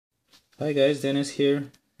Hi guys, Denis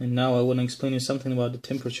here, and now I want to explain you something about the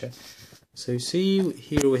temperature. So you see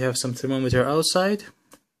here we have some thermometer outside.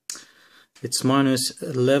 It's minus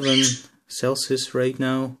 11 Celsius right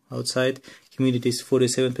now outside. Humidity is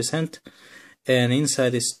 47%, and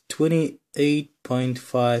inside is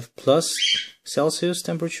 28.5 plus Celsius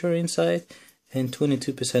temperature inside, and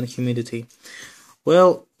 22% humidity.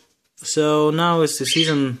 Well, so now it's the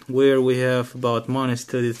season where we have about minus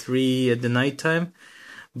 33 at the night time.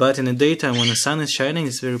 But in the daytime, when the sun is shining,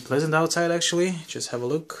 it's very pleasant outside actually. Just have a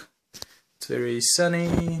look. It's very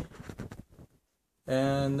sunny.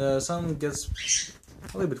 And sun gets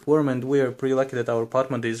a little bit warm, and we are pretty lucky that our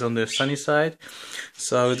apartment is on the sunny side.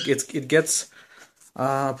 So it gets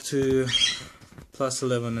up to plus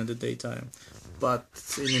 11 in the daytime. But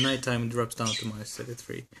in the nighttime, it drops down to minus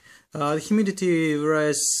 33. The humidity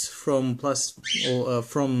varies from from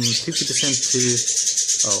 50% to...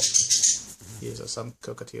 Oh. Here's some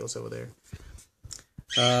cockatiels over there.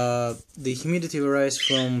 The humidity varies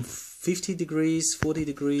from 50 degrees, 40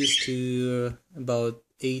 degrees to about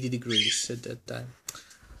 80 degrees at that time.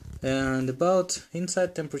 And about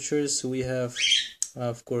inside temperatures, we have,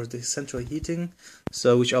 of course, the central heating,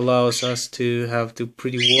 so which allows us to have the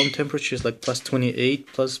pretty warm temperatures like plus 28,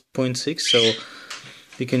 plus 0.6. So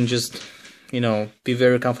you can just, be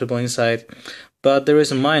very comfortable inside. But there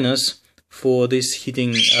is a minus. For this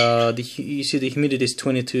heating, you see the humidity is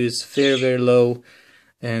 22. It's very low,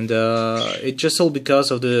 and it's just all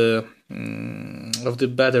because of the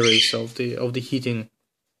batteries of the heating.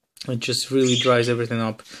 It just really dries everything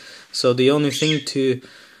up. So the only thing to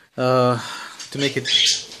make it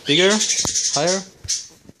bigger, higher,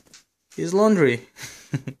 is laundry.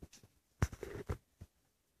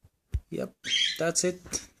 Yep, that's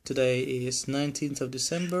it. Today is 19th of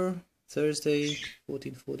December, Thursday,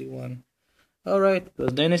 1441. Alright,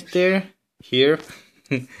 was Denis here.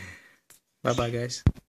 Bye bye guys.